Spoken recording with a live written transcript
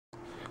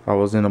I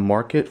was in the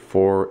market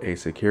for a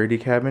security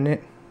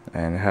cabinet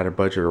and had a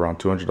budget around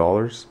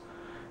 $200.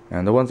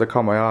 And the ones that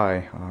caught my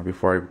eye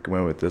before I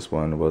went with this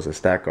one was a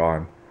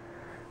stack-on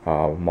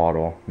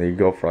model. They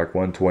go for like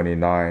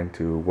 129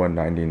 to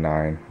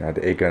 199. Had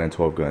the 8 gun and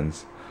 12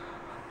 guns.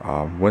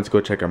 Went to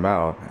go check them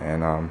out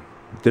and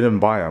didn't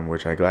buy them,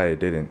 which I'm glad I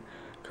didn't,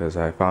 because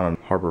I found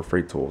them on Harbor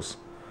Freight Tools.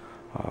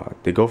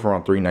 They go for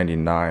around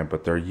 $399,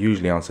 but they're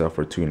usually on sale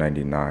for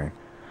 $299.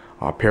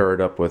 Pair it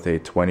up with a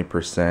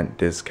 20%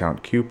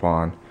 discount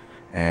coupon,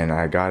 and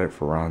I got it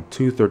for around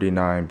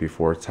 $239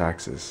 before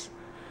taxes.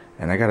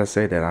 And I gotta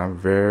say that I'm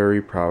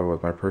very proud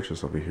with my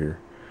purchase over here.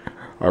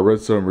 I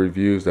read some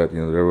reviews that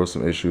there was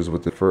some issues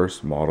with the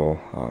first model,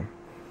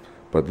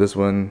 but this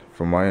one,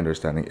 from my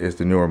understanding, is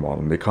the newer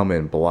model. They come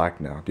in black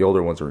now. The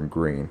older ones are in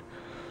green.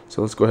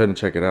 So let's go ahead and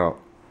check it out.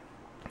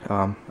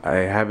 I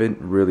haven't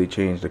really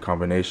changed the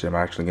combination. I'm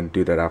actually going to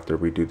do that after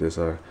we do this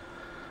a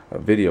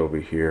video over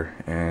here.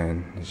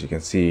 And as you can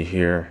see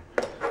here,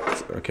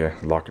 okay,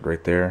 lock it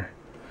right there.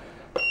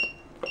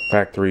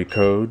 Factory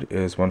code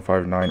is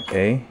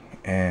 159A,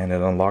 and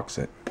it unlocks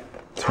it.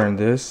 Turn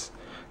this,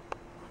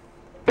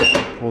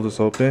 pull this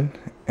open,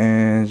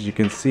 and as you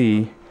can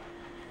see,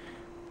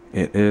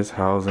 it is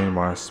housing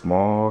my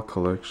small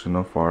collection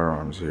of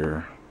firearms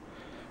here.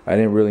 I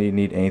didn't really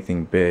need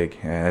anything big.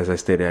 As I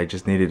stated, I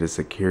just needed a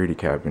security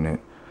cabinet.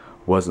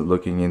 Wasn't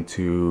looking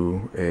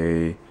into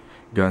a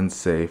gun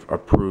safe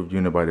approved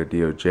unit by the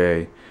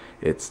DOJ.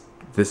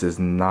 This is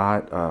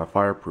not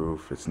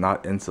fireproof. It's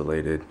not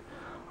insulated,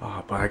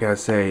 but I gotta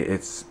say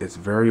it's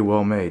very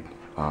well made.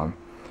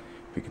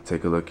 If you can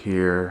take a look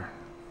here,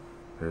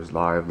 there's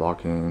live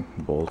locking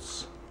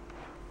bolts.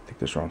 I think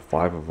there's around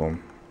 5 of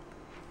them.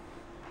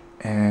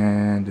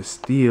 And the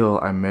steel,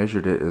 I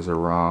measured it, is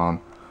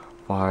around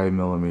 5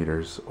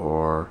 millimeters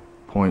or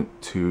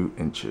 0.2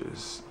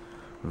 inches.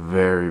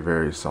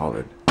 Very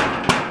solid.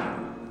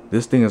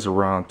 This thing is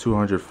around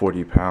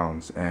 240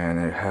 pounds, and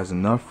it has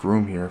enough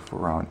room here for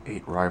around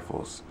 8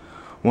 rifles.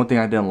 One thing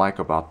I didn't like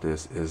about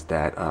this is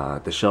that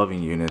the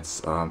shelving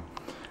units,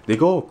 they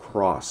go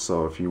across,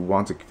 so if you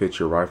want to fit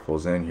your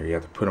rifles in here, you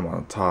have to put them on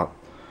the top.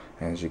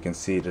 And as you can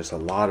see, there's a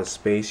lot of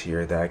space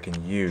here that I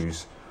can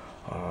use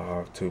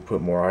to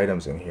put more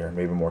items in here,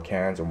 maybe more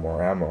cans or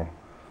more ammo.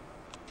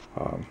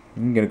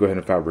 I'm gonna go ahead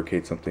and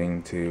fabricate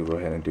something to go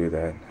ahead and do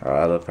that.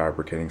 I love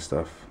fabricating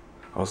stuff.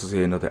 I also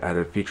see another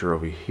added feature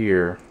over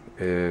here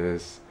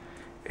is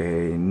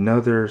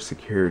another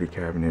security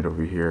cabinet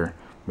over here,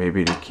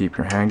 maybe to keep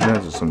your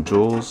handguns or some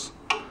jewels.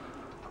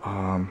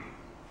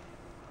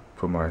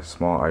 Put my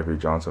small Ivory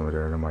Johnson over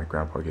there that my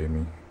grandpa gave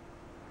me,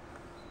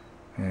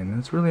 and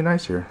it's really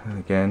nice here. And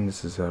again,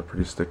 this is a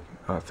pretty thick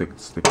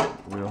stick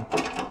wheel.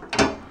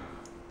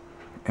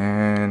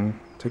 And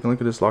take a look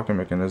at this locking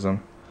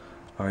mechanism.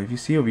 If you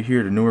see over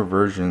here, the newer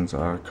versions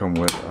come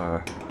with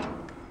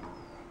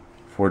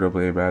 4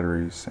 AA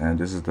batteries, and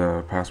this is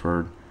the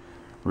password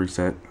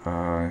reset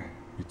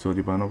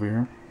utility button over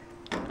here.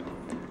 Go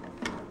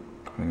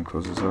ahead and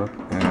close this up,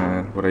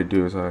 and what I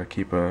do is I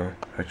keep a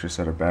extra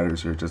set of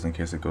batteries here just in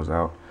case it goes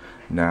out.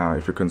 Now,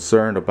 if you're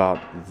concerned about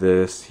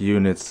this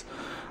unit's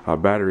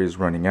batteries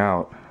running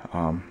out,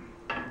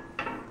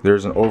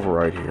 there's an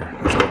override here.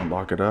 Let's go ahead and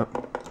lock it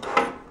up,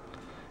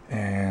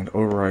 and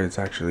override is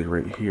actually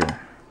right here.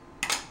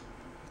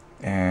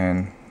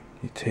 And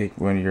you take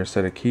one of your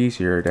set of keys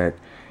here that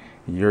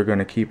you're going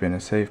to keep in a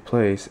safe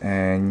place,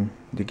 and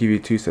they give you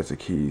 2 sets of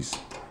keys.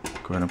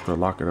 Go ahead and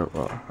lock it up,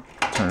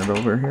 turn it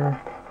over here,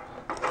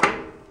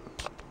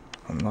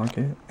 unlock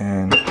it,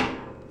 and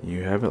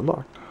you have it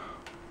locked.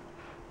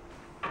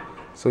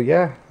 So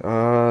yeah,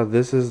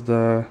 this is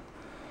the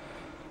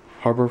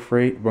Harbor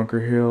Freight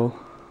Bunker Hill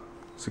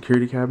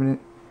security cabinet.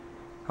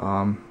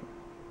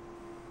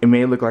 It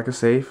may look like a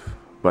safe,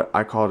 but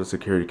I call it a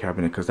security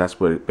cabinet because that's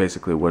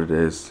basically what it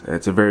is.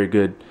 It's a very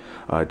good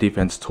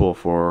defense tool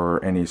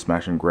for any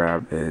smash and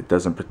grab. It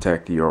doesn't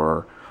protect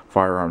your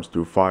firearms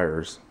through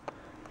fires,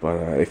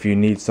 but if you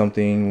need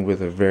something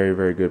with a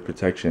very good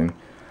protection,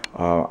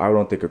 I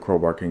don't think a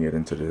crowbar can get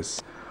into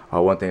this.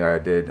 One thing I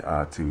did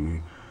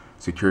to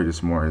secure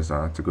this more is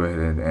to go ahead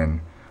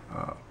and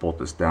bolt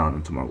this down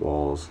into my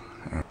walls.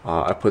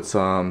 I put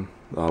some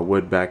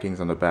wood backings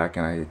on the back,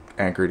 and I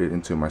anchored it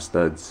into my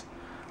studs.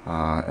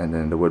 And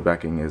then the wood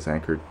backing is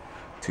anchored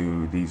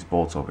to these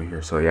bolts over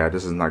here. So yeah,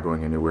 this is not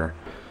going anywhere.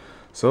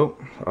 So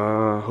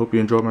hope you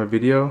enjoyed my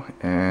video,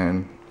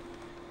 and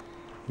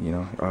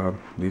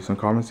leave some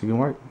comments if you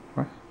like.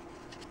 Bye.